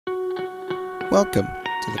Welcome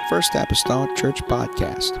to the First Apostolic Church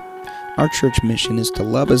Podcast. Our church mission is to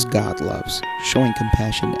love as God loves, showing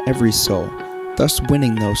compassion to every soul, thus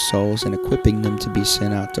winning those souls and equipping them to be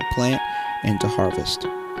sent out to plant and to harvest.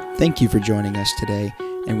 Thank you for joining us today,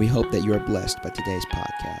 and we hope that you are blessed by today's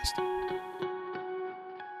podcast.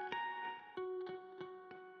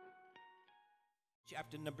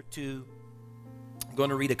 Chapter number 2. I'm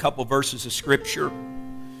going to read a couple verses of Scripture.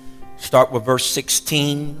 Start with verse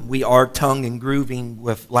 16. We are tongue and grooving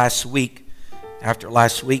with last week. After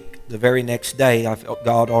last week, the very next day, I felt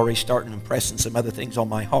God already starting impressing some other things on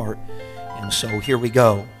my heart. And so here we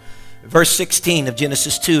go. Verse 16 of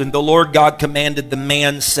Genesis 2. And the Lord God commanded the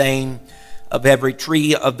man, saying, of every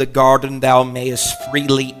tree of the garden thou mayest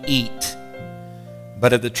freely eat,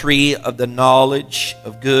 but of the tree of the knowledge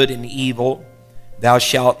of good and evil thou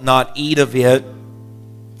shalt not eat of it,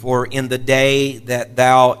 for in the day that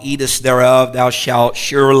thou eatest thereof thou shalt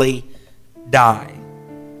surely die.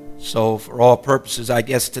 So for all purposes, I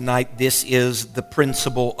guess tonight this is the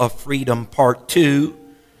principle of freedom part 2.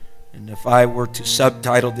 And if I were to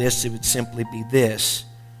subtitle this, it would simply be this: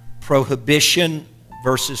 prohibition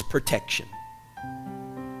versus protection.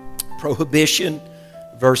 Prohibition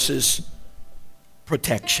versus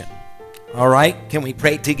protection. All right, can we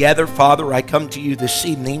pray together? Father, I come to you this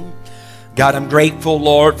evening. God, I'm grateful,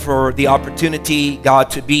 Lord, for the opportunity,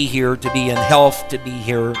 God, to be here, to be in health, to be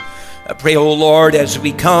here. I pray, oh Lord, as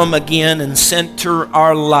we come again and center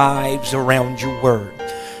our lives around your word.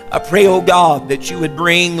 I pray, oh God, that you would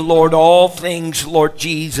bring, Lord, all things, Lord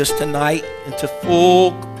Jesus, tonight into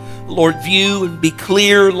full, Lord, view and be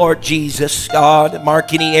clear, Lord Jesus, God.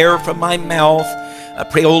 Mark any error from my mouth. I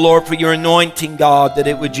pray, oh Lord, for your anointing, God, that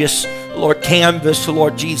it would just, Lord, canvas,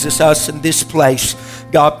 Lord Jesus, us in this place,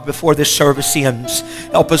 God, before this service ends.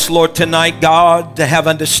 Help us, Lord, tonight, God, to have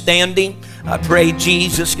understanding. I pray,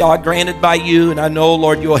 Jesus, God, granted by you, and I know,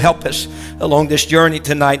 Lord, you'll help us along this journey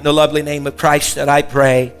tonight. In the lovely name of Christ that I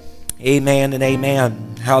pray. Amen and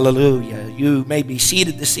amen. Hallelujah. You may be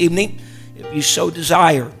seated this evening if you so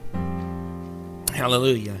desire.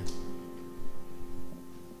 Hallelujah.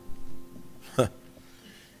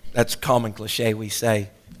 That's a common cliche we say.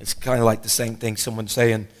 It's kind of like the same thing someone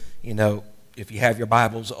saying, you know, if you have your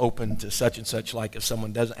Bibles open to such and such, like if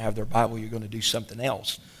someone doesn't have their Bible, you're going to do something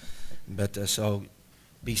else. But so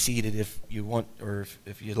be seated if you want, or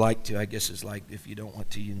if you'd like to. I guess it's like if you don't want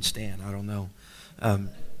to, you can stand. I don't know.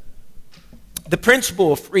 The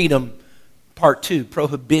principle of freedom, part 2,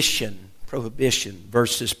 prohibition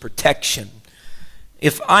versus protection.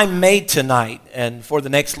 If I may tonight, and for the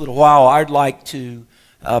next little while, I'd like to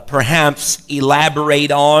perhaps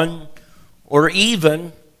elaborate on, or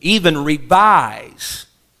even revise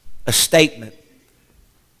a statement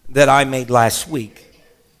that I made last week.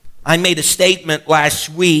 I made a statement last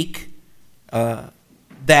week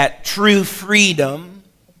that true freedom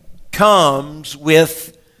comes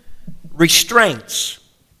with restraints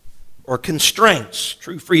or constraints.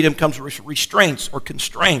 True freedom comes with restraints or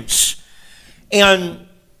constraints. And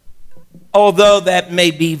although that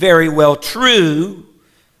may be very well true,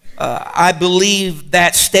 I believe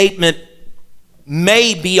that statement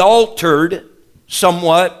may be altered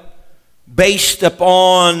somewhat based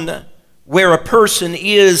upon where a person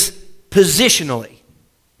is positionally.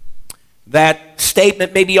 That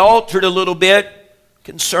statement may be altered a little bit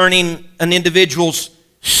concerning an individual's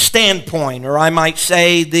standpoint, or I might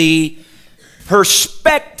say the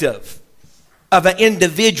perspective of an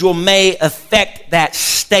individual may affect that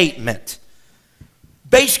statement.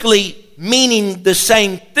 Basically meaning the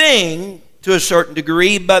same thing to a certain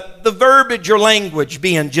degree, but the verbiage or language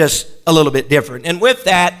being just a little bit different. And with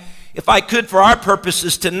that, if I could, for our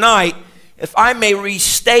purposes tonight, if I may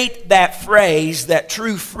restate that phrase, that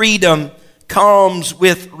true freedom comes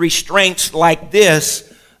with restraints like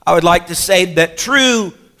this, I would like to say that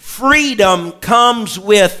true freedom comes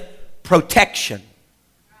with protection.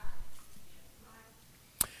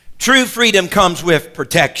 True freedom comes with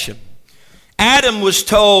protection. Adam was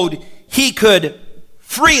told he could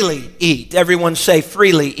freely eat. Everyone say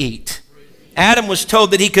freely eat. Adam was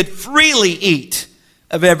told that he could freely eat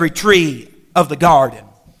of every tree of the garden.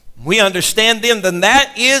 We understand then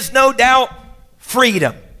that is no doubt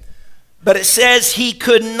freedom. But it says he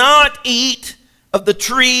could not eat of the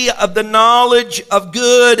tree of the knowledge of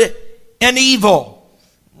good and evil.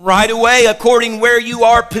 Right away, according where you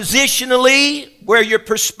are positionally, where your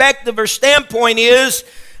perspective or standpoint is,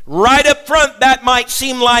 right up front, that might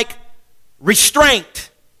seem like restraint,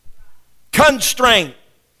 constraint,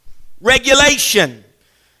 regulation.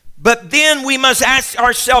 But then we must ask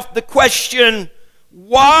ourselves the question,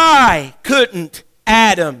 why couldn't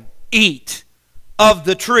Adam eat of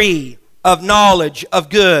the tree of knowledge of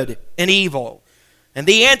good and evil? And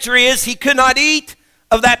the answer is he could not eat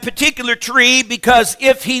of that particular tree, because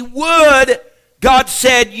if he would, God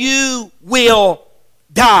said, you will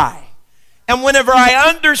die. And whenever I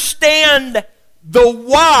understand the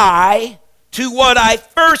why to what I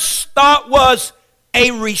first thought was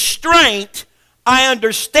a restraint, I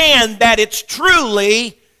understand that it's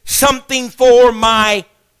truly something for my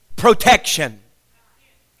protection.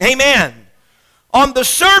 Amen. On the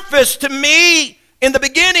surface, to me, in the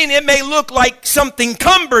beginning, it may look like something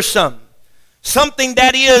cumbersome, something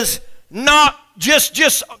that is not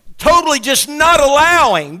just totally just not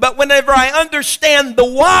allowing. But whenever I understand the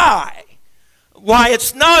why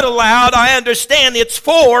it's not allowed, I understand it's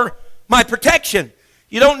for my protection.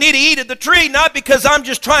 You don't need to eat of the tree, not because I'm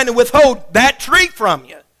just trying to withhold that tree from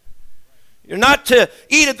you. You're not to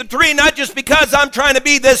eat of the tree, not just because I'm trying to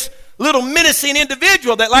be this little menacing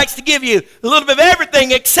individual that likes to give you a little bit of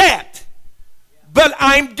everything except. But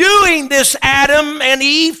I'm doing this, Adam and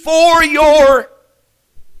Eve, for your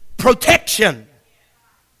protection.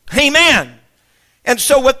 Amen. And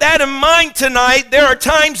so with that in mind tonight, there are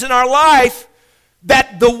times in our life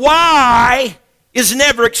that the why is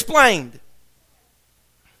never explained.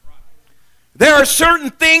 There are certain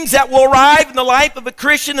things that will arrive in the life of a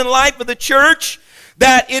Christian, in the life of the church,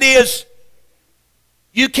 that it is,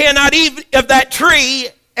 you cannot eat of that tree,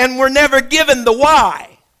 and we're never given the why.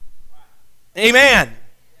 Amen.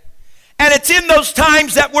 And it's in those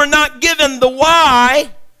times that we're not given the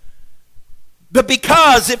why, the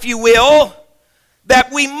because, if you will,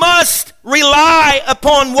 that we must rely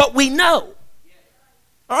upon what we know.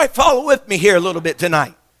 All right, follow with me here a little bit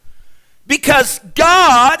tonight. Because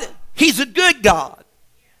God, He's a good God.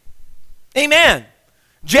 Amen.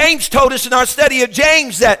 James told us in our study of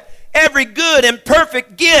James that every good and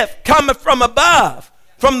perfect gift cometh from above,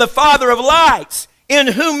 from the Father of lights, in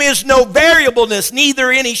whom is no variableness, neither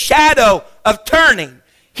any shadow of turning.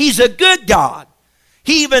 He's a good God.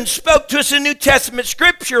 He even spoke to us in New Testament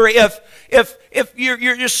Scripture. If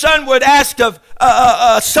your son would ask of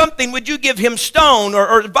something, would you give him stone,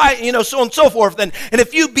 or so on and so forth? And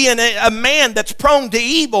if you being a man that's prone to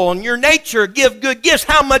evil and your nature give good gifts,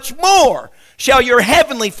 how much more shall your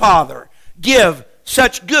heavenly Father give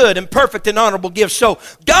such good and perfect and honorable gifts? So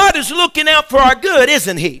God is looking out for our good,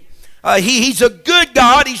 isn't He? He's a good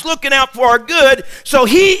God. He's looking out for our good. So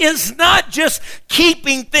He is not just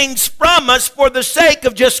keeping things from us for the sake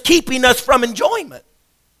of just keeping us from enjoyment.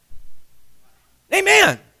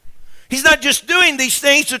 Amen. He's not just doing these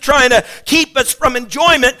things to try to keep us from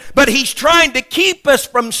enjoyment, but He's trying to keep us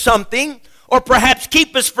from something, or perhaps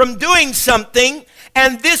keep us from doing something,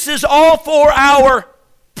 and this is all for our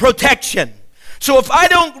protection. So if I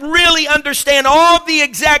don't really understand all the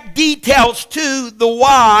exact details to the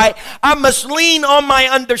why, I must lean on my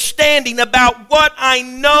understanding about what I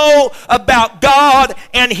know about God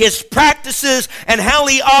and His practices and how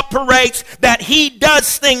He operates, that He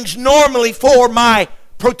does things normally for my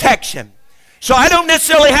protection. So I don't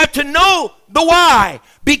necessarily have to know the why,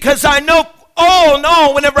 because I know all in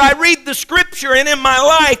all, whenever I read the Scripture and in my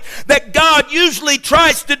life, that God usually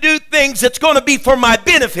tries to do things that's going to be for my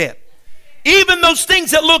benefit. Even those things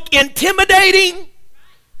that look intimidating,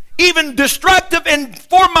 even destructive, and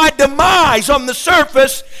for my demise on the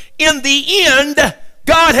surface, in the end,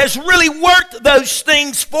 God has really worked those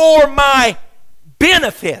things for my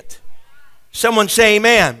benefit. Someone say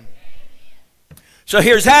amen. So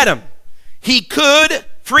here's Adam. He could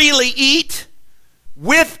freely eat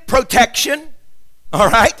with protection, all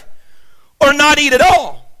right, or not eat at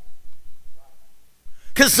all.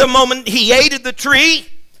 Because the moment he ate of the tree,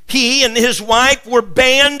 he and his wife were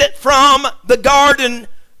banned from the Garden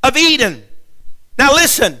of Eden. Now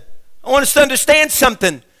listen, I want us to understand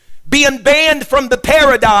something. Being banned from the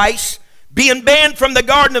paradise, being banned from the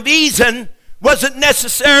Garden of Eden, wasn't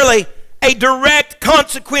necessarily a direct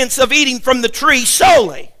consequence of eating from the tree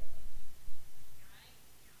solely.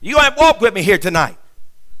 You might walk with me here tonight.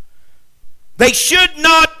 They should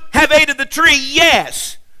not have ate of the tree,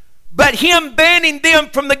 yes, but Him banning them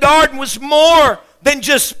from the garden was more than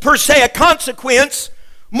just per se a consequence.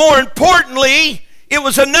 More importantly, it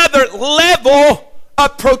was another level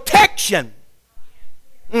of protection.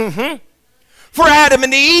 For Adam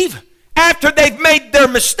and Eve, after they've made their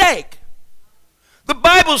mistake. The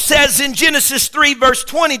Bible says in Genesis 3 verse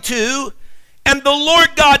 22, and the Lord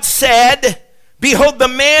God said, behold, the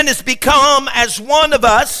man is become as one of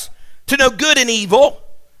us to know good and evil,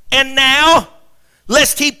 and now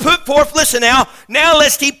lest he put forth, listen now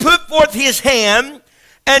lest he put forth his hand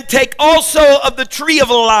and take also of the tree of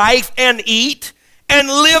life and eat and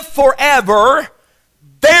live forever.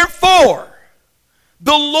 Therefore,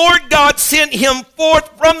 the Lord God sent him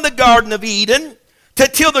forth from the Garden of Eden to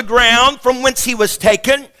till the ground from whence he was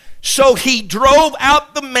taken. So he drove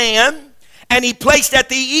out the man, and he placed at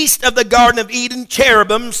the east of the Garden of Eden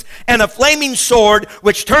cherubims and a flaming sword,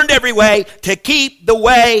 which turned every way to keep the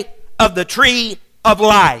way of the tree of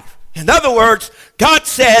life. In other words, God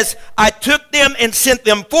says, I took them and sent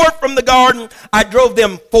them forth from the garden. I drove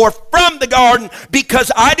them forth from the garden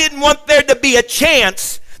because I didn't want there to be a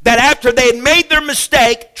chance that after they had made their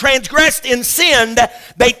mistake, transgressed and sinned,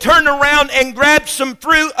 they turned around and grabbed some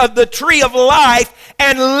fruit of the tree of life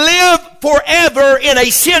and live forever in a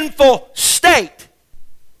sinful state.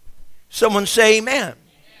 Someone say amen.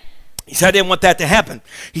 He said, I didn't want that to happen.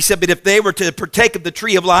 He said, but if they were to partake of the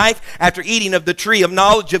tree of life after eating of the tree of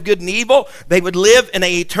knowledge of good and evil, they would live in an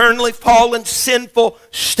eternally fallen, sinful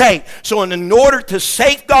state. So in order to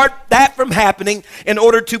safeguard that from happening, in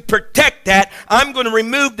order to protect that, I'm going to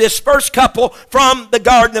remove this first couple from the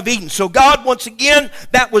Garden of Eden. So God, once again,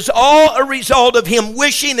 that was all a result of him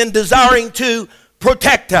wishing and desiring to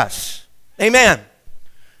protect us. Amen.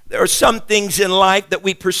 There are some things in life that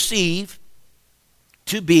we perceive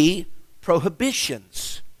to be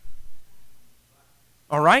prohibitions.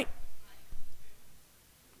 All right?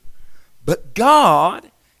 But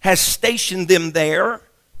God has stationed them there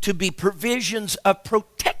to be provisions of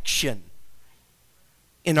protection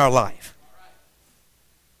in our life.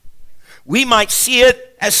 We might see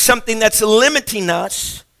it as something that's limiting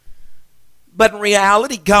us, but in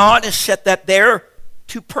reality, God has set that there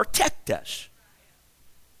to protect us.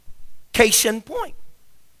 Case in point.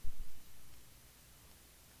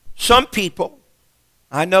 Some people,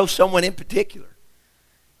 I know someone in particular,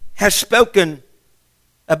 has spoken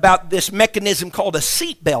about this mechanism called a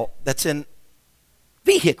seatbelt that's in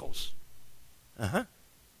vehicles.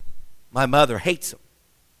 My mother hates them.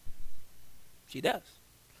 She does.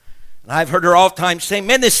 And I've heard her all the time say,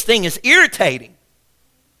 man, this thing is irritating.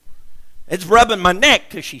 It's rubbing my neck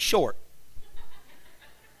because she's short.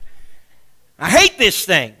 I hate this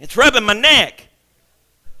thing. It's rubbing my neck.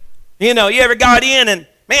 You know, you ever got in and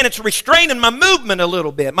man, it's restraining my movement a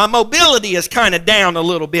little bit. My mobility is kind of down a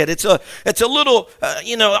little bit. It's a little,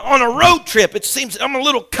 on a road trip, it seems I'm a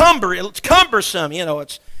little cumbersome. You know,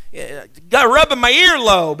 it's got rubbing my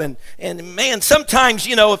earlobe. And man, sometimes,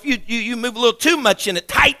 you know, if you move a little too much and it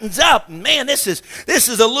tightens up. And man, this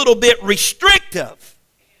is a little bit restrictive.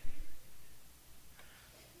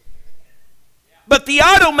 But the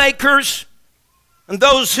automakers and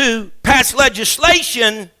those who pass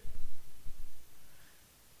legislation,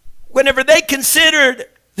 whenever they considered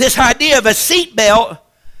this idea of a seatbelt,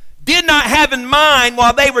 did not have in mind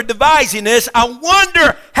while they were devising this, I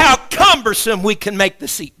wonder how cumbersome we can make the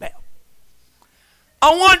seatbelt.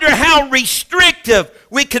 I wonder how restrictive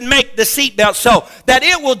we can make the seatbelt so that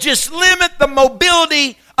it will just limit the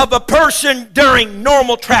mobility of a person during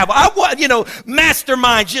normal travel.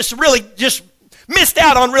 Masterminds just missed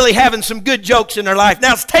out on really having some good jokes in their life.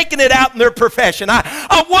 Now it's taking it out in their profession.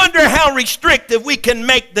 I wonder how restrictive we can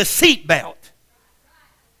make the seatbelt.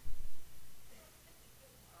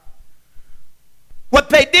 What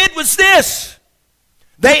they did was this.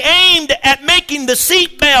 They aimed at making the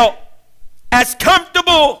seatbelt as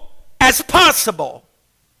comfortable as possible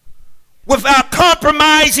without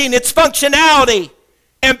compromising its functionality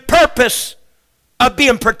and purpose of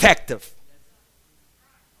being protective.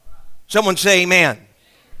 Someone say amen.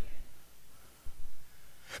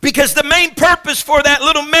 Because the main purpose for that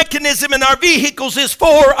little mechanism in our vehicles is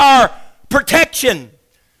for our protection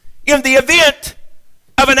in the event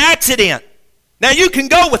of an accident. Now you can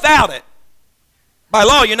go without it. By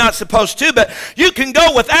law you're not supposed to, but you can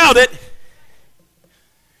go without it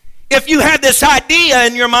if you have this idea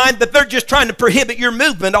in your mind that they're just trying to prohibit your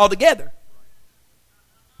movement altogether.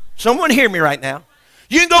 Someone hear me right now.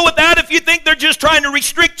 You can go without if you think they're just trying to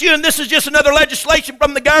restrict you and this is just another legislation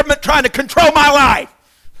from the government trying to control my life.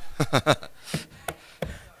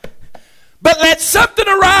 But let something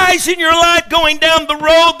arise in your life going down the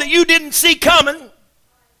road that you didn't see coming.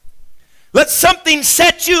 Let something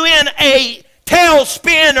set you in a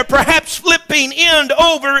tailspin or perhaps flipping end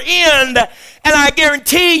over end, and I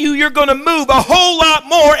guarantee you're going to move a whole lot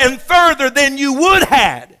more and further than you would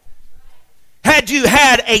have. Had you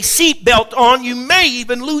had a seatbelt on, you may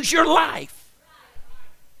even lose your life.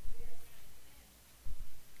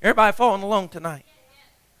 Everybody following along tonight?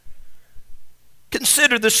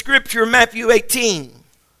 Consider the scripture, Matthew 18.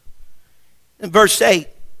 In verse 8,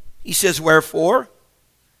 he says, wherefore,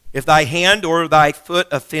 if thy hand or thy foot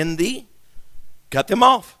offend thee, cut them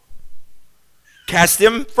off. Cast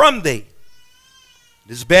them from thee.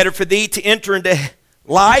 It is better for thee to enter into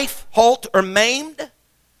life, halt or maimed,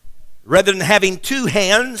 rather than having 2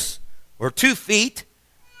 hands or 2 feet,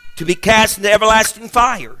 to be cast into everlasting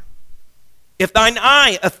fire. If thine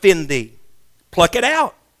eye offend thee, pluck it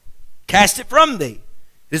out, cast it from thee.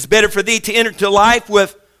 It is better for thee to enter into life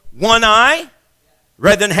with 1 eye,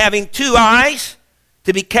 rather than having 2 eyes,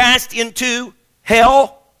 to be cast into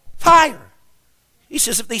hell fire. He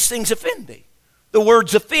says, if these things offend thee. The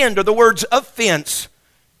words offend, or the words offense,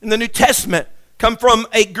 in the New Testament come from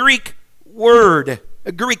a Greek word,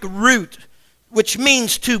 a Greek root, which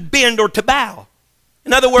means to bend or to bow.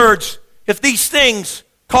 In other words, if these things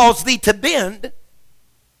cause thee to bend,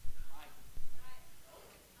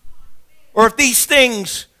 or if these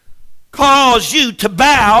things cause you to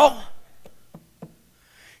bow,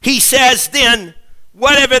 he says then,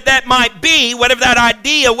 whatever that might be, whatever that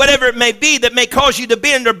idea, whatever it may be that may cause you to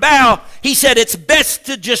bend or bow, he said it's best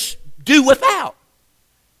to just do without.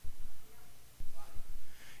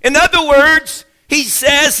 In other words, he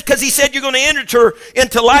says, because he said you're going to enter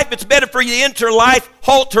into life, it's better for you to enter life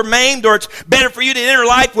halt or maimed, or it's better for you to enter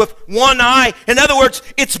life with 1 eye. In other words,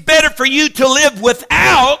 it's better for you to live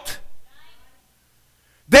without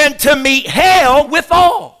than to meet hell with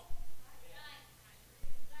all.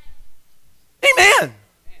 Amen.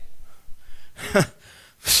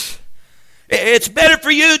 It's better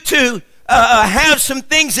for you to have some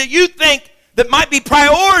things that you think that might be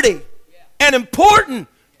priority and important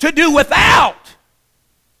to do without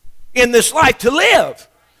in this life to live,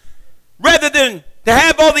 rather than to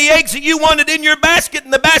have all the eggs that you wanted in your basket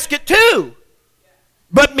in the basket too,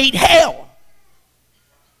 but meet hell.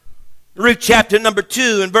 Ruth chapter number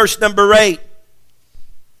 2 and verse number 8.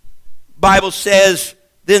 Bible says,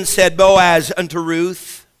 then said Boaz unto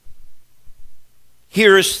Ruth,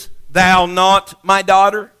 hearest thou not, my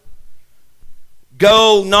daughter?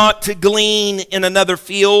 Go not to glean in another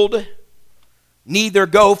field, neither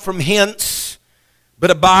go from hence, but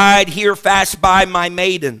abide here fast by my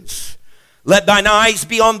maidens. Let thine eyes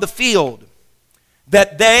be on the field,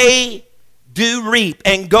 that they do reap,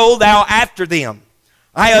 and go thou after them.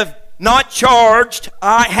 Have I not charged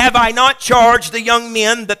the young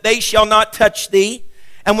men that they shall not touch thee?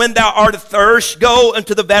 And when thou art athirst, go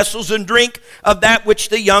unto the vessels and drink of that which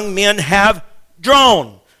the young men have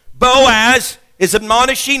drawn. Boaz is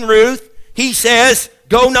admonishing Ruth. He says,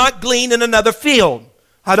 go not glean in another field.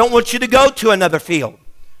 I don't want you to go to another field.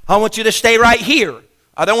 I want you to stay right here.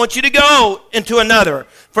 I don't want you to go into another.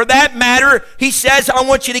 For that matter, he says, I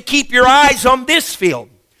want you to keep your eyes on this field.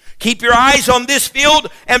 Keep your eyes on this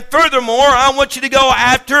field, and furthermore, I want you to go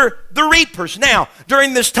after the reapers. Now,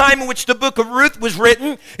 during this time in which the book of Ruth was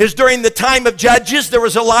written, is during the time of Judges. There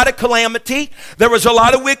was a lot of calamity. There was a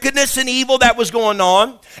lot of wickedness and evil that was going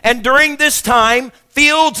on. And during this time,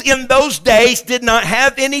 fields in those days did not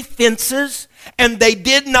have any fences, and they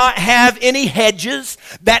did not have any hedges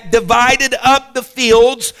that divided up the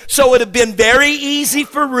fields. So it would have been very easy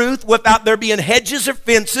for Ruth, without there being hedges or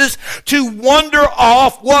fences, to wander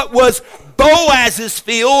off what was Boaz's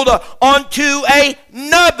field onto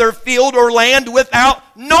another field or land without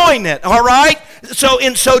knowing it. All right? So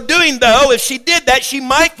in so doing, though, if she did that, she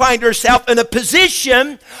might find herself in a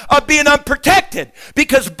position of being unprotected,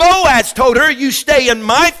 because Boaz told her, you stay in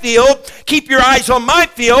my field, keep your eyes on my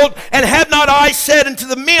field, and have not I said unto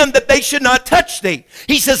the men that they should not touch thee.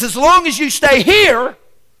 He says, as long as you stay here,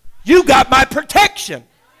 you got my protection.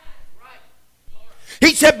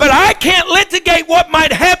 He said, but I can't litigate what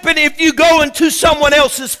might happen if you go into someone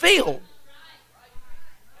else's field.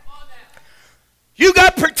 You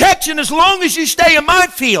got protection as long as you stay in my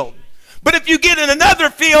field. But if you get in another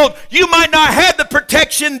field, you might not have the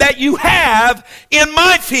protection that you have in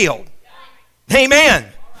my field. Amen.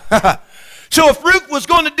 So if Ruth was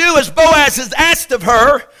going to do as Boaz has asked of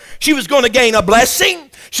her, she was going to gain a blessing.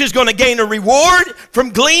 She's going to gain a reward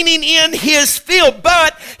from gleaning in his field.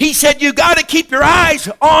 But he said, you got to keep your eyes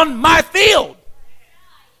on my field.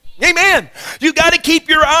 Amen. You got to keep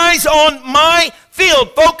your eyes on my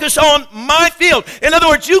field. Focus on my field. In other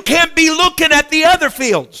words, you can't be looking at the other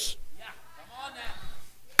fields.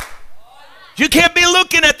 You can't be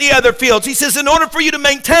looking at the other fields. He says, in order for you to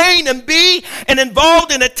maintain and be and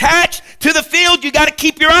involved and attached to the field, you got to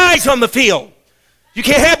keep your eyes on the field. You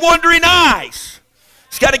can't have wandering eyes.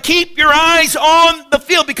 You've got to keep your eyes on the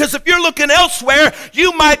field, because if you're looking elsewhere,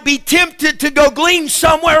 you might be tempted to go glean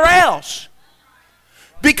somewhere else.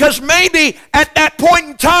 Because maybe at that point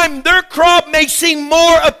in time, their crop may seem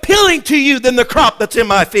more appealing to you than the crop that's in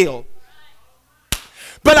my field.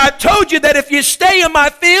 But I told you that if you stay in my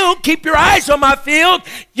field, keep your eyes on my field,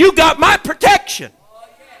 you got my protection.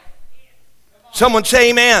 Someone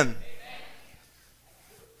say amen.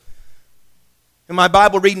 In my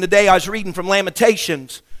Bible reading today, I was reading from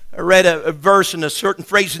Lamentations I read a verse and a certain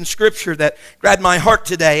phrase in Scripture that grabbed my heart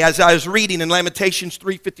today as I was reading in Lamentations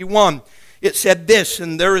 3:51. It said this,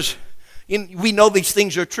 and we know these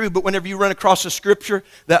things are true, but whenever you run across a Scripture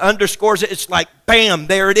that underscores it, it's like, bam,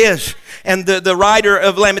 there it is. And the writer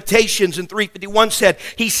of Lamentations in 3:51 said,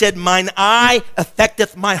 he said, mine eye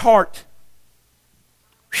affecteth my heart.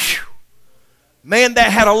 Whew. Man,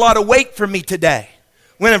 that had a lot of weight for me today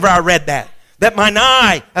whenever I read that. That mine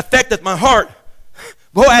eye affecteth my heart.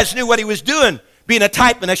 Boaz knew what he was doing, being a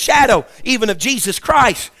type and a shadow even of Jesus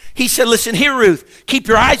Christ. He said, listen here, Ruth, keep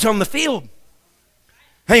your eyes on the field.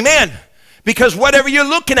 Amen. Because whatever you're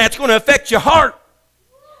looking at is going to affect your heart.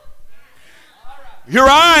 Your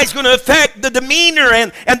eye is going to affect the demeanor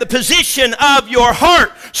and the position of your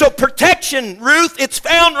heart. So protection, Ruth, it's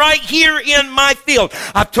found right here in my field.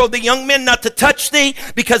 I've told the young men not to touch thee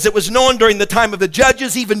because it was known during the time of the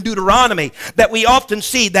judges, even Deuteronomy, that we often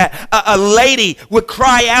see that a lady would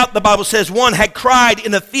cry out. The Bible says one had cried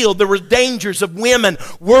in a field. There were dangers of women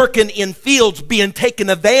working in fields being taken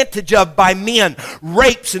advantage of by men,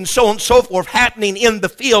 rapes and so on and so forth happening in the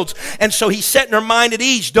fields. And so he's setting her mind at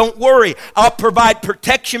ease. Don't worry, I'll provide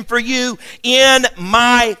protection for you in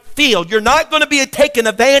my field. You're not going to be taken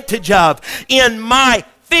advantage of in my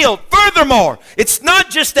field. Furthermore, it's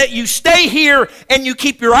not just that you stay here and you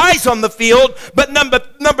keep your eyes on the field, but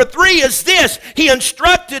number three is this. He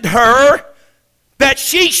instructed her that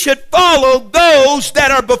she should follow those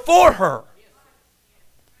that are before her.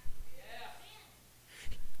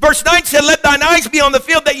 Verse 9 said, let thine eyes be on the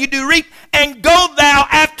field that you do reap, and go thou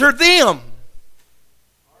after them.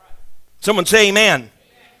 Someone say amen.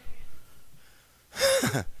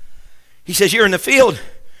 He says, you're in the field.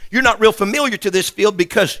 You're not real familiar to this field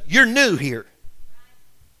because you're new here.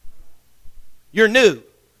 You're new.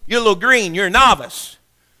 You're a little green. You're a novice.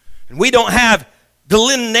 And we don't have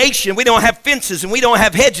delineation. We don't have fences and we don't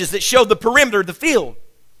have hedges that show the perimeter of the field.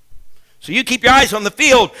 So you keep your eyes on the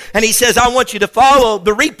field. And he says, I want you to follow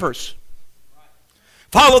the reapers.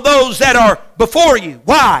 Follow those that are before you.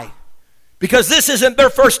 Why? Because this isn't their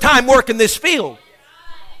first time working this field.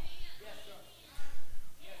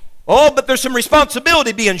 Oh, but there's some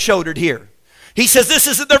responsibility being shouldered here. He says this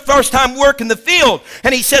isn't their first time working the field.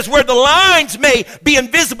 And he says where the lines may be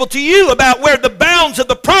invisible to you about where the bounds of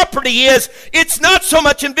the property is, it's not so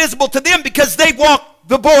much invisible to them because they've walked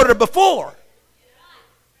the border before.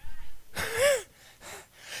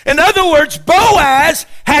 In other words, Boaz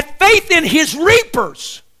had faith in his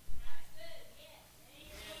reapers.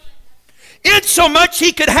 Insomuch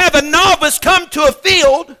he could have a novice come to a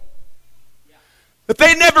field that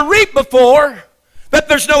they never reaped before, that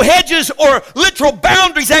there's no hedges or literal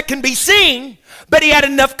boundaries that can be seen, but he had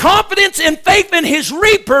enough confidence and faith in his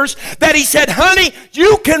reapers that he said, honey,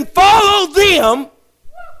 you can follow them.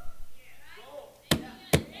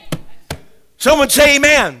 Someone say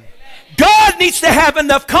amen. God needs to have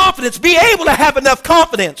enough confidence, be able to have enough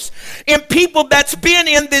confidence in people that's been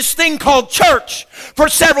in this thing called church for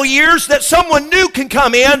several years, that someone new can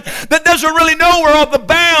come in that doesn't really know where all the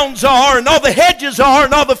bounds are and all the hedges are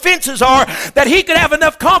and all the fences are, that he could have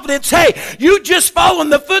enough confidence. Hey, you just follow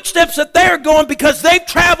in the footsteps that they're going because they've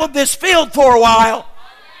traveled this field for a while.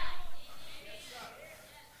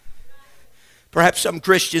 Perhaps some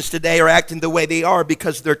Christians today are acting the way they are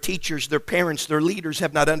because their teachers, their parents, their leaders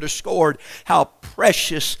have not underscored how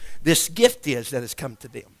precious this gift is that has come to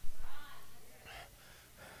them.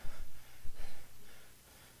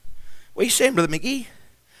 What are you saying, Brother McGee?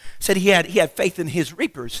 Said he had faith in his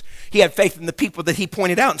reapers. He had faith in the people that he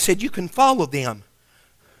pointed out and said, you can follow them.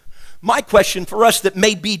 My question for us that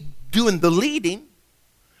may be doing the leading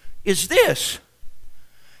is this.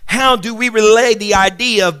 How do we relay the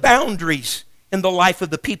idea of boundaries in the life of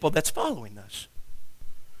the people that's following us?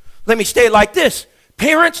 Let me say it like this.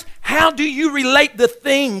 Parents, how do you relate the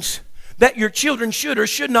things that your children should or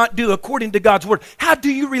should not do according to God's word? How do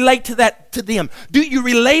you relate to that to them? Do you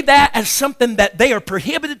relay that as something that they are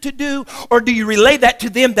prohibited to do, or do you relay that to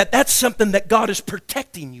them that that's something that God is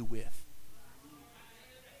protecting you with?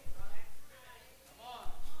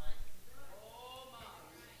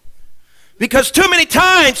 Because too many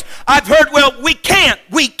times I've heard, well, we can't.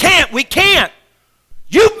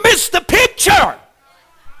 You missed the picture.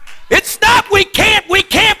 It's not we can't.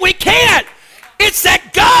 It's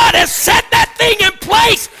that God has set that thing in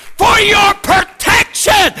place for your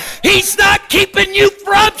protection. He's not keeping you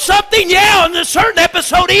from something. Yeah, in a certain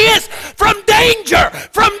episode he is. From danger,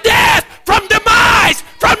 from death, from demise,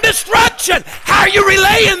 from destruction. How are you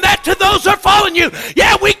relaying that to those that are following you?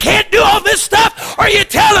 Yeah, we can't do all this stuff. Or you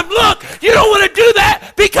tell them, look, you don't want to do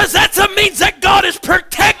that because that means that God is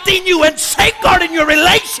protecting you and safeguarding your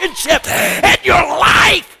relationship and your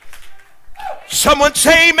life Someone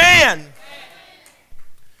say amen.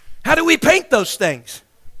 How do we paint those things?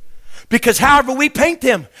 Because however we paint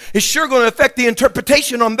them is sure going to affect the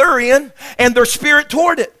interpretation on their end and their spirit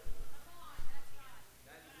toward it.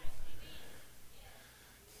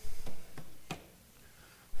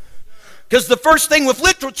 Because the first thing with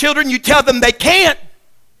literal children, you tell them they can't.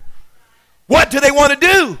 What do they want to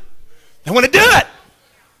do? They want to do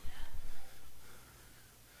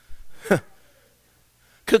it.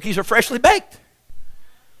 Cookies are freshly baked.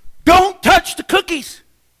 Don't touch the cookies.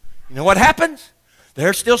 You know what happens?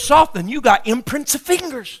 They're still soft and you got imprints of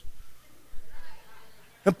fingers.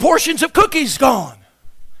 And portions of cookies gone.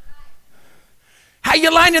 How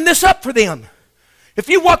you lining this up for them? If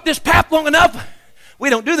you walk this path long enough,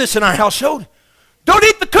 we don't do this in our household. Don't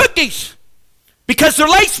eat the cookies because they're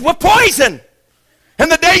laced with poison.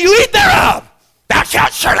 And the day you eat thereof, thou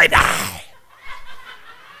shalt surely die.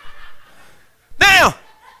 Now,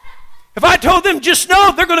 if I told them just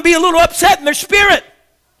no, they're going to be a little upset in their spirit.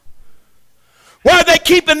 Why are they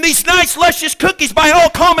keeping these nice, luscious cookies by all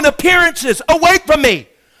common appearances away from me?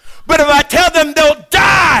 But if I tell them they'll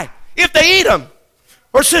die if they eat them,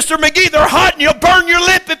 or Sister McGee, they're hot and you'll burn your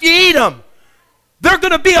lip if you eat them, they're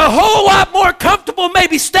going to be a whole lot more comfortable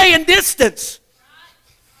maybe staying distance.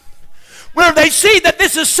 Where they see that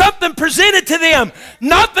this is something presented to them,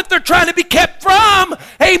 not that they're trying to be kept from,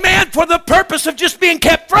 amen, for the purpose of just being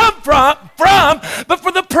kept from, but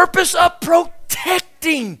for the purpose of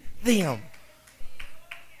protecting them.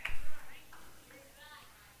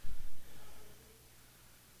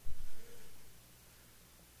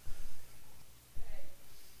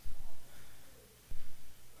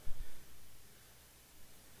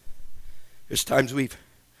 There's times we've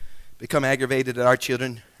become aggravated at our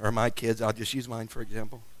children, or my kids, I'll just use mine for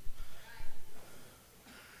example,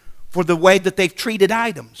 for the way that they've treated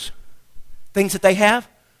items. Things that they have,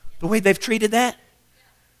 the way they've treated that.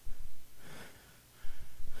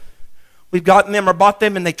 We've gotten them or bought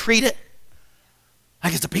them and they treat it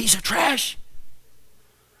like it's a piece of trash.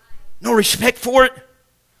 No respect for it.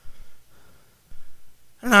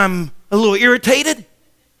 And I'm a little irritated.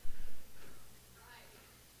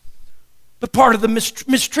 But part of the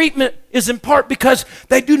mistreatment is in part because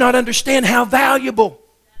they do not understand how valuable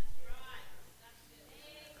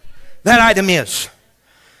that item is.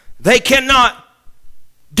 They cannot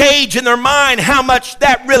gauge in their mind how much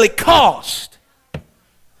that really cost.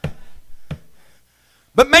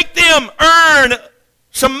 But make them earn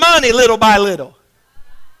some money little by little.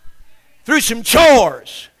 Through some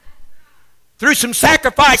chores. Through some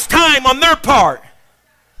sacrificed time on their part.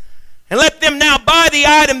 And let them now buy the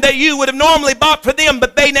item that you would have normally bought for them,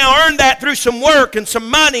 but they now earn that through some work and some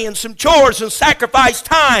money and some chores and sacrificed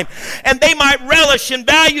time. And they might relish and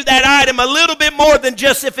value that item a little bit more than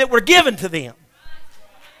just if it were given to them.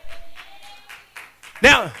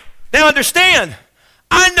 Now understand,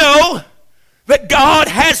 I know that God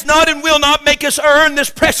has not and will not make us earn this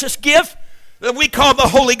precious gift that we call the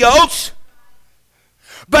Holy Ghost.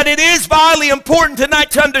 But it is vitally important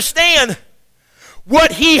tonight to understand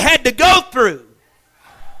what He had to go through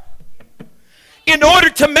in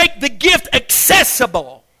order to make the gift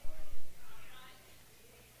accessible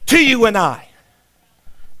to you and I.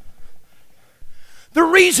 The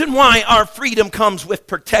reason why our freedom comes with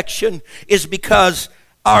protection is because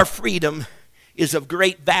our freedom is of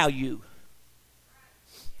great value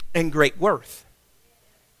and great worth.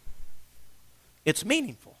 It's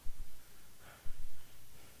meaningful.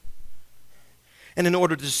 And in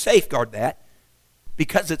order to safeguard that,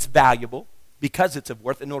 because it's valuable, because it's of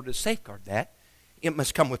worth, in order to safeguard that, it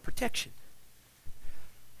must come with protection.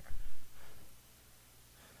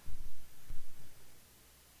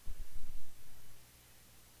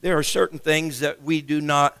 There are certain things that we do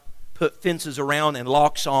not put fences around and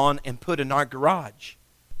locks on and put in our garage.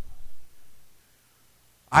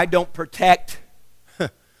 I don't protect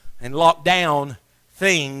and lock down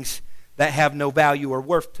things that have no value or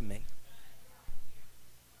worth to me.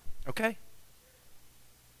 Okay?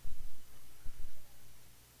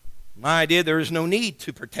 My idea, there is no need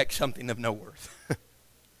to protect something of no worth.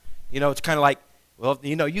 It's kind of like, well,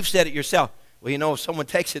 you've said it yourself. Well, if someone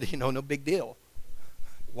takes it, no big deal.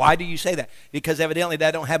 Why do you say that? Because evidently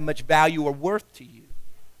that don't have much value or worth to you.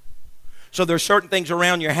 So there are certain things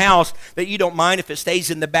around your house that you don't mind if it stays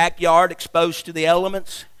in the backyard exposed to the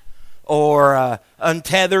elements or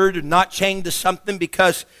untethered and not chained to something,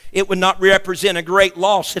 because it would not represent a great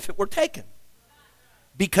loss if it were taken.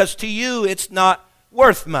 Because to you it's not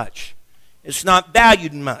worth much. It's not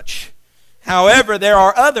valued much. However, there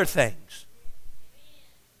are other things.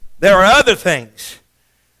 There are other things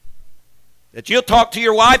that you'll talk to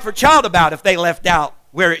your wife or child about if they left out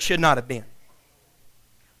where it should not have been.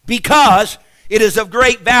 because it is of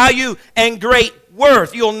great value and great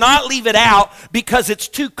worth. You'll not leave it out because it's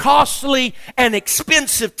too costly and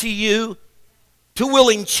expensive to you to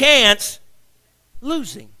willing chance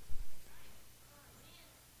losing.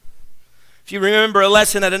 If you remember a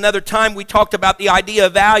lesson at another time, we talked about the idea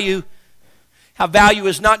of value, how value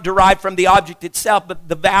is not derived from the object itself, but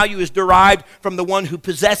the value is derived from the one who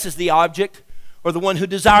possesses the object or the one who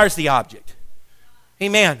desires the object.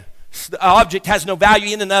 Amen. The object has no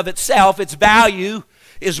value in and of itself. Its value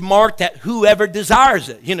is marked at whoever desires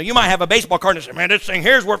it. You know, you might have a baseball card and say, man, this thing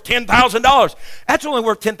here is worth $10,000. That's only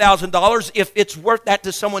worth $10,000 if it's worth that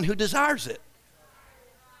to someone who desires it.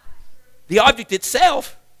 The object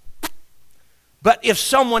itself, but if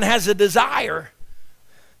someone has a desire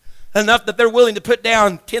enough that they're willing to put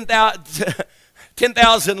down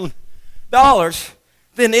 $10,000,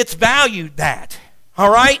 then it's valued that. All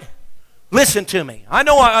right? Listen to me. I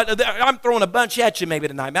know I'm throwing a bunch at you maybe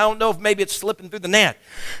tonight. I don't know if maybe it's slipping through the net.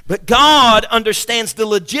 But God understands the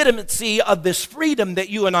legitimacy of this freedom that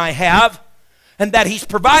you and I have and that He's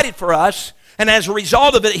provided for us. And as a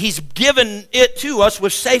result of it, He's given it to us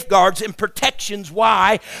with safeguards and protections.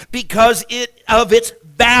 Why? Because of its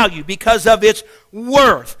value, because of its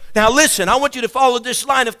worth. Now listen, I want you to follow this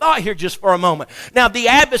line of thought here just for a moment. Now the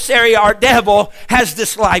adversary, our devil, has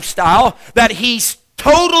this lifestyle that he's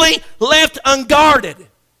totally left unguarded.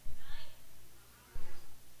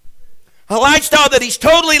 A lifestyle that he's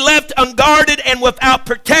totally left unguarded and without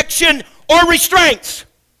protection or restraints.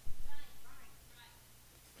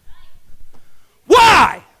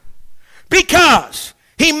 Why? Because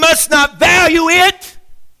he must not value it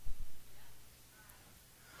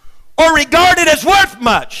or regard it as worth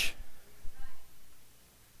much.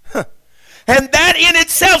 And that in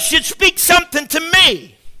itself should speak something to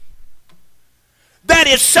me. That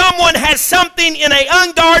if someone has something in an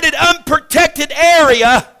unguarded, unprotected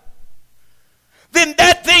area, then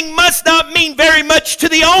that thing must not mean very much to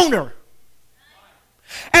the owner.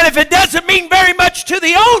 And if it doesn't mean very much to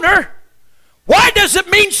the owner, why does it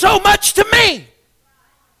mean so much to me?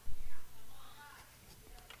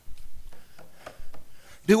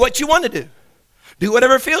 Do what you want to do. Do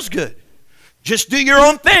whatever feels good. Just do your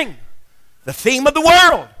own thing. The theme of the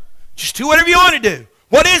world. Just do whatever you want to do.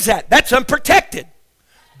 What is that? That's unprotected.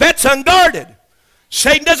 That's unguarded.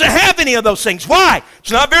 Satan doesn't have any of those things. Why?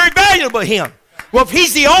 It's not very valuable to him. Well, if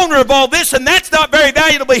he's the owner of all this and that's not very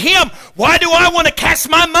valuable to him, why do I want to cast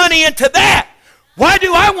my money into that? Why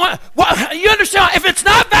do I want... Well, you understand? If it's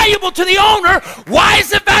not valuable to the owner, why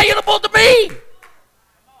is it valuable to me?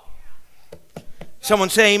 Someone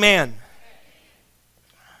say amen.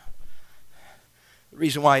 The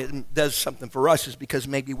reason why it does something for us is because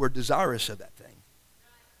maybe we're desirous of that thing.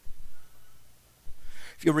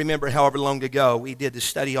 If you'll remember however long ago we did this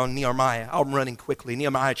study on Nehemiah. I'm running quickly.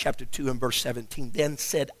 Nehemiah chapter 2 and verse 17. Then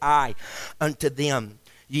said I unto them,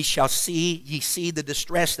 ye see the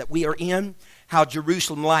distress that we are in, how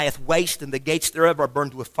Jerusalem lieth waste, and the gates thereof are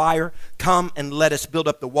burned with fire. Come and let us build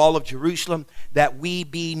up the wall of Jerusalem, that we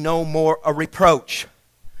be no more a reproach.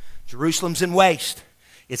 Jerusalem's in waste.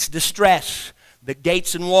 It's distress. The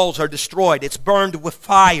gates and walls are destroyed. It's burned with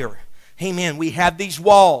fire. Amen. We have these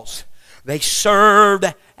walls. They served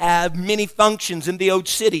many functions in the old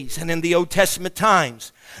cities and in the Old Testament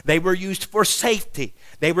times. They were used for safety.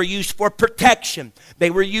 They were used for protection.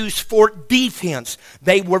 They were used for defense.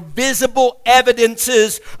 They were visible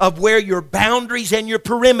evidences of where your boundaries and your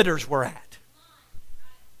perimeters were at.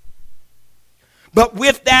 But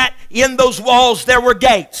with that, in those walls, there were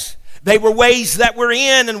gates. They were ways that were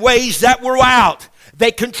in and ways that were out.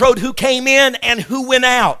 They controlled who came in and who went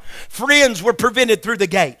out. Friends were prevented through the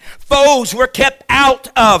gate. Foes were kept out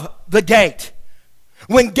of the gate.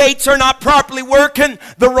 When gates are not properly working,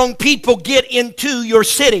 the wrong people get into your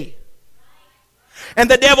city. And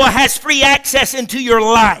the devil has free access into your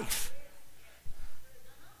life.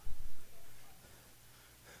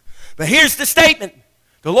 But here's the statement.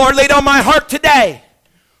 The Lord laid on my heart today.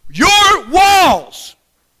 Your walls,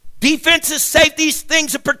 defenses, safeties,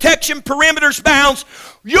 things of protection, perimeters, bounds,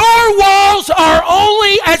 your walls are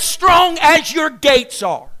only as strong as your gates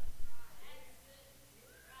are.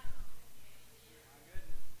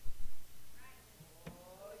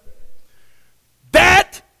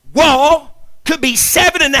 That wall could be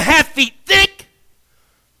 7.5 feet thick,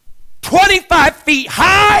 25 feet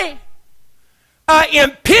high,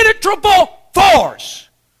 impenetrable force.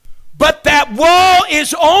 But that wall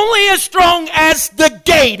is only as strong as the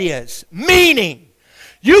gate is. Meaning,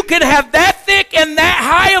 you can have that thick and that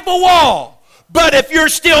high of a wall, but if you're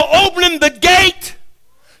still opening the gate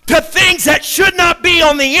to things that should not be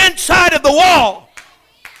on the inside of the wall,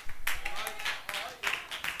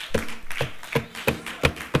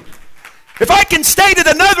 If I can state it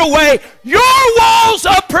another way, your walls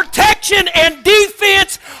of protection and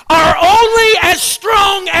defense are only as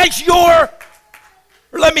strong as or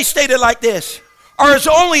let me state it like this, are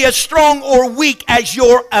only as strong or weak as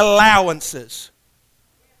your allowances.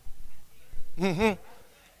 Your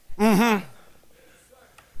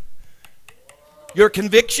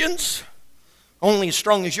convictions, only as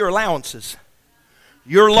strong as your allowances.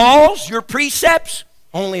 Your laws, your precepts,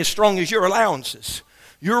 only as strong as your allowances.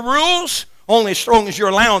 Your rules, only as strong as your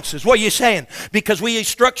allowances. What are you saying? Because we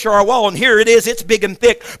structure our wall, and here it is, it's big and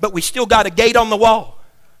thick, but we still got a gate on the wall.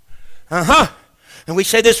 And we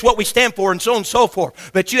say this is what we stand for, and so on and so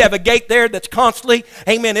forth. But you have a gate there that's constantly,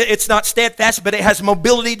 amen, it's not steadfast, but it has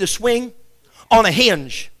mobility to swing on a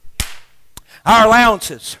hinge. Our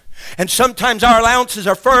allowances. And sometimes our allowances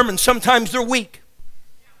are firm, and sometimes they're weak.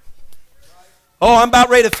 Oh, I'm about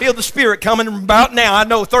ready to feel the Spirit coming about now. I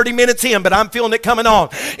know 30 minutes in, but I'm feeling it coming on.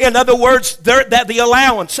 In other words, that the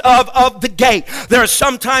allowance of the gate. There are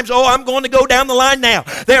sometimes, I'm going to go down the line now.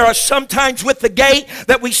 There are sometimes with the gate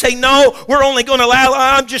that we say, no, we're only going to allow,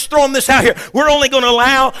 I'm just throwing this out here, we're only going to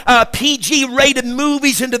allow PG-rated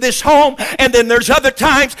movies into this home. And then there's other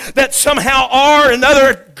times that somehow R and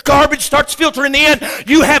other garbage starts filtering in.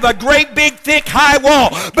 You have a great big thick high wall,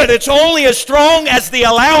 but it's only as strong as the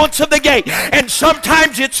allowance of the gate. And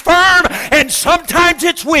sometimes it's firm and sometimes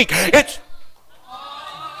it's weak.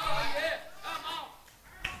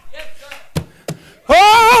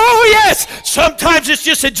 Oh yes, sometimes it's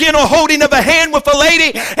just a gentle holding of a hand with a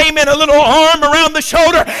lady, amen, a little arm around the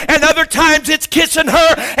shoulder, and other times it's kissing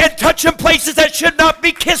her and touching places that should not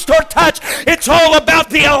be kissed or touched. It's all about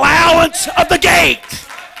the allowance of the gate.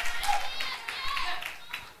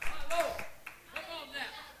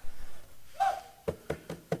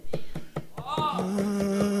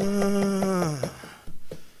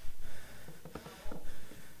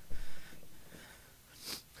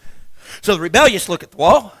 So the rebellious look at the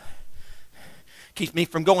wall. Keeps me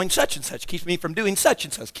from going such and such. Keeps me from doing such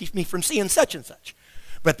and such. Keeps me from seeing such and such.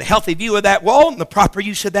 But the healthy view of that wall and the proper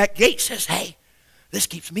use of that gate says, hey, this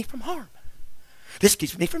keeps me from harm. This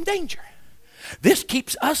keeps me from danger. This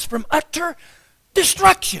keeps us from utter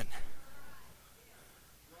destruction.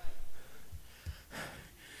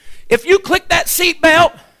 If you click that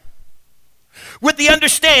seatbelt with the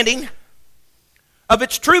understanding of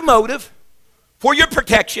its true motive for your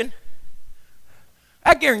protection,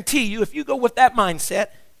 I guarantee you, if you go with that mindset,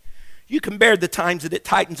 you can bear the times that it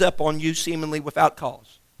tightens up on you seemingly without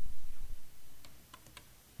cause.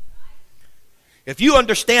 If you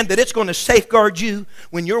understand that it's going to safeguard you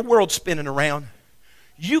when your world's spinning around,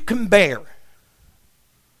 you can bear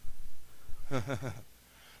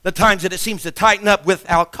the times that it seems to tighten up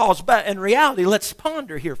without cause. But in reality, let's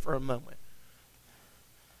ponder here for a moment.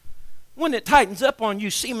 When it tightens up on you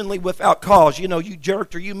seemingly without cause, you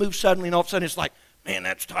jerked or you move suddenly and all of a sudden it's like, man,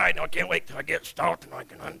 that's tight. I can't wait till I get stopped and I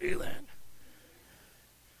can undo that.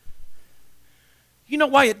 You know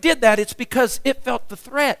why it did that? It's because it felt the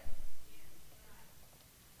threat.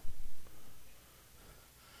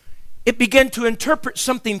 It began to interpret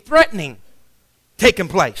something threatening taking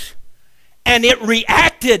place. And it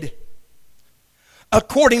reacted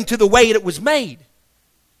according to the way it was made.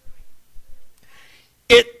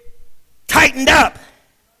 It tightened up.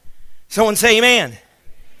 Someone say amen.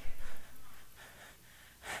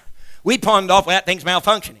 We pawned off that thing's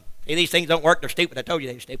malfunctioning. See, these things don't work. They're stupid. I told you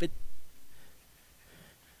they were stupid.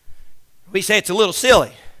 We say it's a little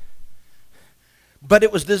silly. But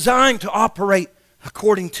it was designed to operate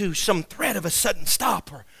according to some threat of a sudden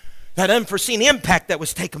stop or that unforeseen impact that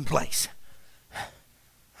was taking place.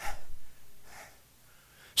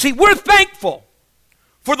 See, we're thankful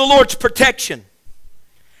for the Lord's protection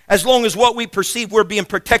as long as what we perceive we're being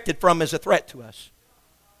protected from is a threat to us.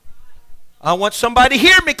 I want somebody to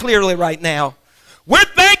hear me clearly right now. We're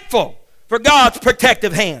thankful for God's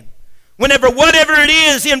protective hand. Whenever whatever it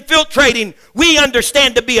is infiltrating, we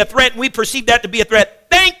understand to be a threat and we perceive that to be a threat.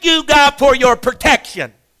 Thank you, God, for your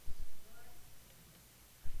protection.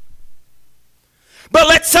 But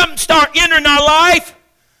let something start entering our life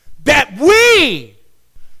that we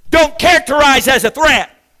don't characterize as a threat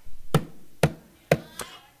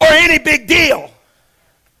or any big deal.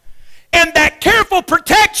 And that careful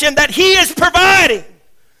protection that He is providing,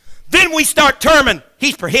 then we start terming,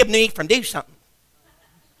 He's prohibiting me from doing something.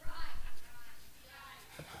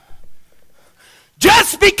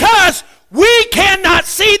 Just because we cannot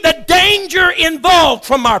see the danger involved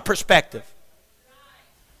from our perspective.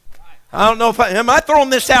 I don't know if am I throwing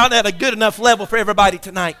this out at a good enough level for everybody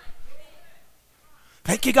tonight?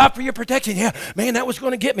 Thank you, God, for your protection. Yeah, man, that was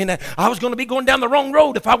going to get me. I was going to be going down the wrong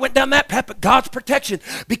road if I went down that path, but God's protection,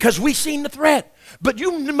 because we seen the threat. But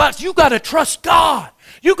you got to trust God.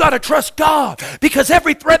 You got to trust God, because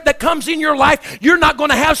every threat that comes in your life, you're not going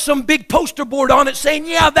to have some big poster board on it saying,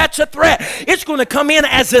 yeah, that's a threat. It's going to come in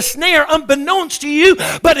as a snare unbeknownst to you,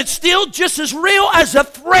 but it's still just as real as a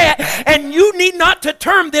threat. And you need not to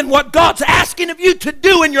term then what God's asking of you to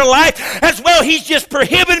do in your life as, well, He's just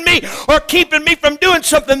prohibiting me or keeping me from doing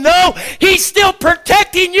something. No, He's still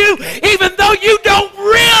protecting you, even though you don't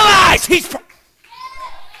realize He's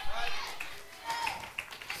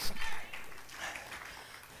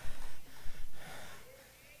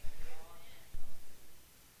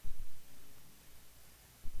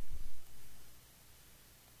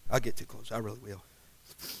I'll get too close. I really will.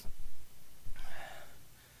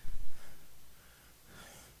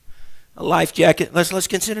 A life jacket. Let's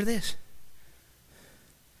consider this.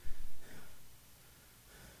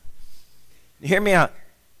 Hear me out.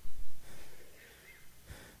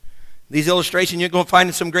 These illustrations you're going to find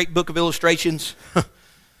in some great book of illustrations.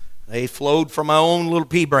 They flowed from my own little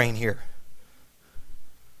pea brain here.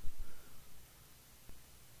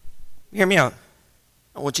 Hear me out.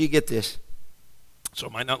 I want you to get this. So I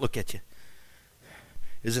might not look at you.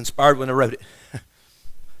 It was inspired when I wrote it.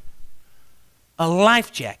 A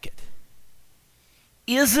life jacket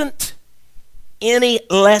isn't any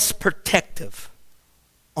less protective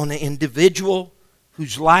on an individual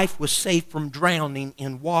whose life was safe from drowning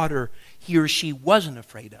in water he or she wasn't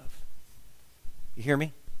afraid of. You hear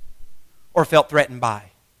me? Or felt threatened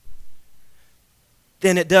by.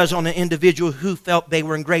 Than it does on an individual who felt they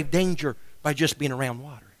were in grave danger by just being around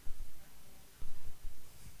water.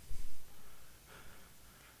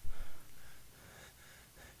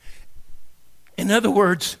 In other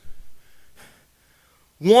words,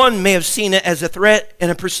 one may have seen it as a threat and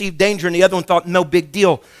a perceived danger, and the other one thought, no big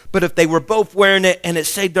deal. But if they were both wearing it and it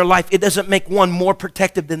saved their life, it doesn't make one more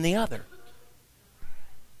protective than the other.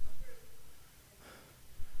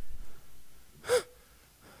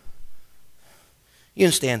 You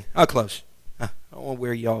understand? I'll close. I don't want to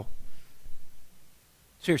wear y'all.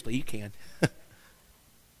 Seriously, you can.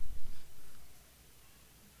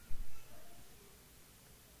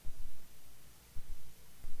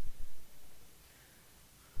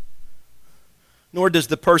 Nor does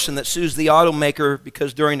the person that sues the automaker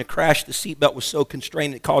because during the crash the seatbelt was so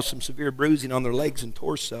constrained it caused some severe bruising on their legs and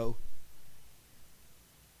torso.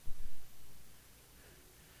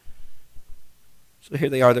 So here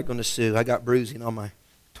they are, they're going to sue. I got bruising on my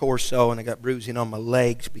torso and I got bruising on my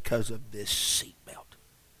legs because of this seatbelt.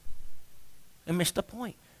 They missed the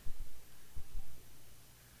point.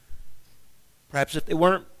 Perhaps if they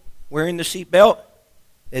weren't wearing the seatbelt,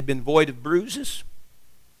 they'd been void of bruises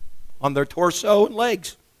on their torso and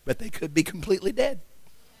legs, but they could be completely dead.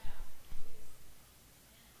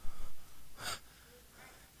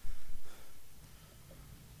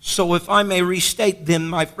 So if I may restate then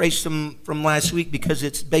my phrase from last week, because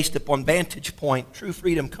it's based upon vantage point, true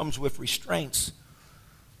freedom comes with restraints.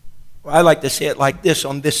 Well, I like to say it like this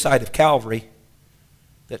on this side of Calvary,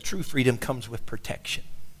 that true freedom comes with protection.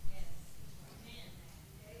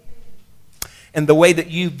 And the way that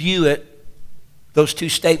you view it, those two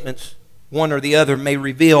statements, one or the other, may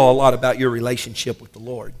reveal a lot about your relationship with the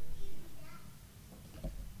Lord.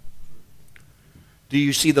 Do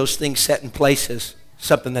you see those things set in place as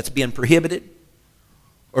something that's being prohibited?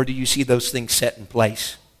 Or do you see those things set in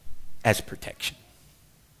place as protection?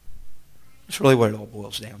 That's really what it all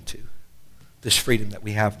boils down to. This freedom that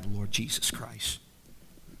we have in the Lord Jesus Christ.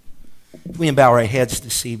 If we bow our heads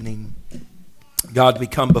this evening, God, we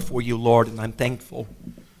come before you, Lord, and I'm thankful,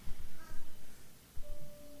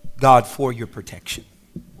 God, for your protection.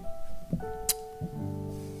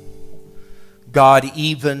 God,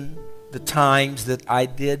 even the times that I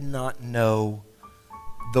did not know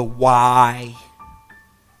the why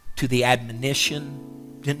to the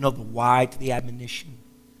admonition, didn't know the why to the admonition,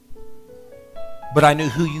 but I knew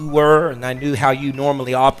who you were, and I knew how you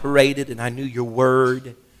normally operated, and I knew your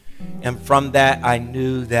word, and from that I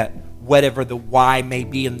knew that whatever the why may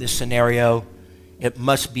be in this scenario, it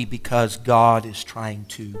must be because God is trying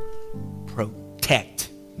to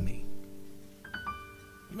protect me.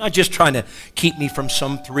 He's not just trying to keep me from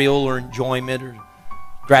some thrill or enjoyment or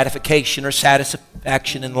gratification or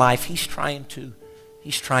satisfaction in life. He's trying to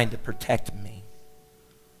protect me.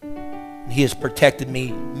 He has protected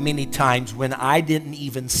me many times when I didn't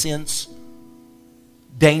even sense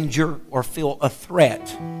danger or feel a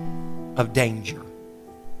threat of danger.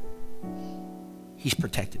 He's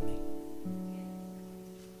protected me.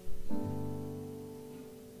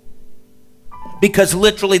 Because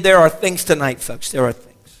literally there are things tonight, folks, there are things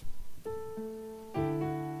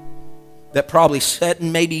that probably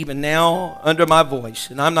sitting maybe even now under my voice,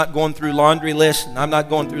 and I'm not going through laundry lists, and I'm not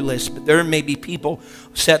going through lists, but there may be people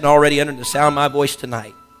sitting already under the sound of my voice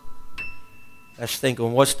tonight that's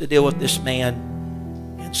thinking, what's the deal with this man?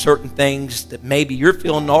 And certain things that maybe you're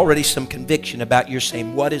feeling already some conviction about. You're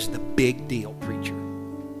saying, what is the big deal, preacher?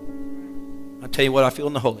 I'll tell you what I feel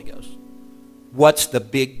in the Holy Ghost. What's the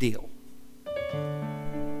big deal?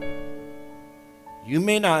 You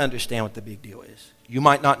may not understand what the big deal is. You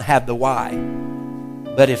might not have the why.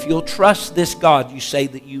 But if you'll trust this God you say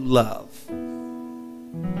that you love,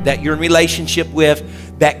 that you're in relationship with,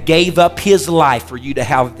 that gave up his life for you to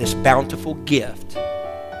have this bountiful gift,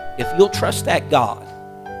 if you'll trust that God,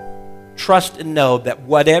 trust and know that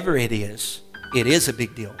whatever it is a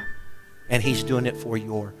big deal. And he's doing it for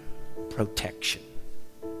your protection.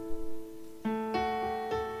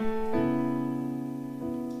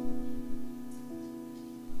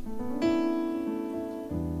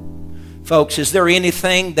 Folks, is there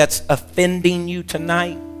anything that's offending you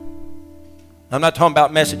tonight? I'm not talking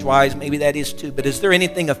about message-wise, maybe that is too, but is there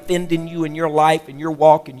anything offending you in your life, in your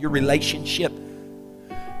walk, in your relationship?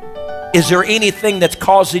 Is there anything that's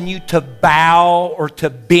causing you to bow or to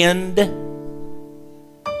bend?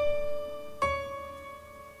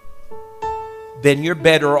 Then you're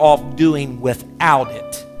better off doing without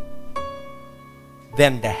it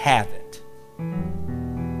than to have it.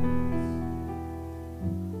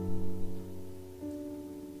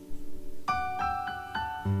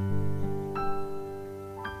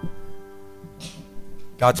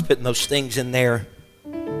 God's putting those things in there.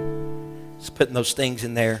 He's putting those things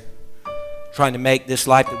in there, trying to make this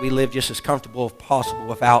life that we live just as comfortable as possible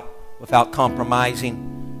without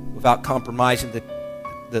compromising the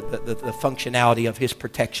functionality of his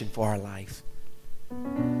protection for our life.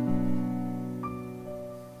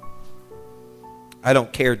 I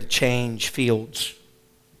don't care to change fields.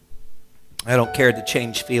 I don't care to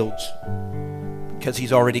change fields because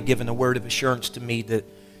he's already given a word of assurance to me that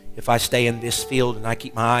if I stay in this field and I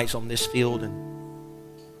keep my eyes on this field and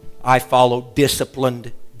I follow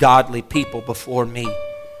disciplined, godly people before me,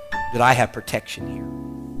 that I have protection here.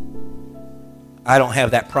 I don't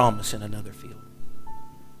have that promise in another field.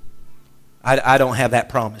 I don't have that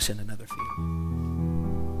promise in another field.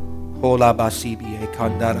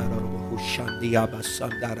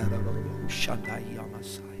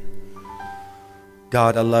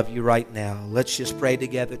 God, I love you right now. Let's just pray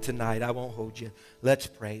together tonight. I won't hold you. Let's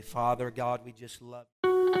pray. Father God, we just love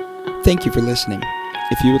you. Thank you for listening.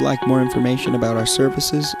 If you would like more information about our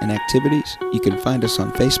services and activities, you can find us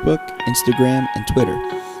on Facebook, Instagram, and Twitter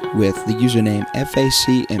with the username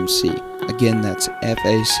FACMC. Again, that's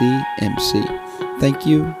FACMC. Thank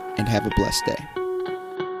you, and have a blessed day.